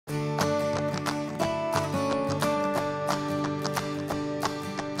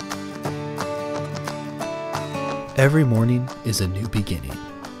Every morning is a new beginning,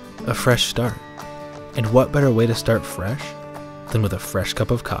 a fresh start. And what better way to start fresh than with a fresh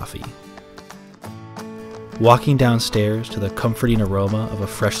cup of coffee? Walking downstairs to the comforting aroma of a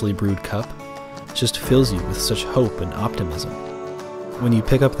freshly brewed cup just fills you with such hope and optimism. When you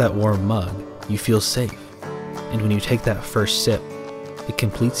pick up that warm mug, you feel safe. And when you take that first sip, it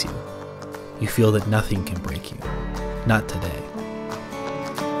completes you. You feel that nothing can break you. Not today.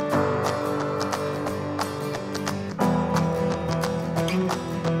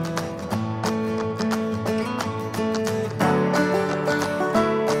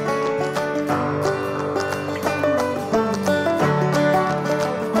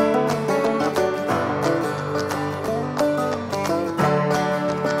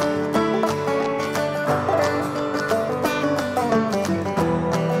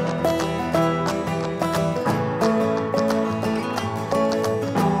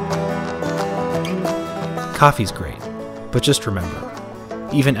 Coffee's great, but just remember,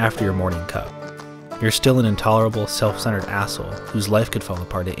 even after your morning cup, you're still an intolerable, self-centered asshole whose life could fall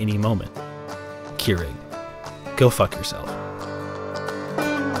apart at any moment. Keurig, go fuck yourself.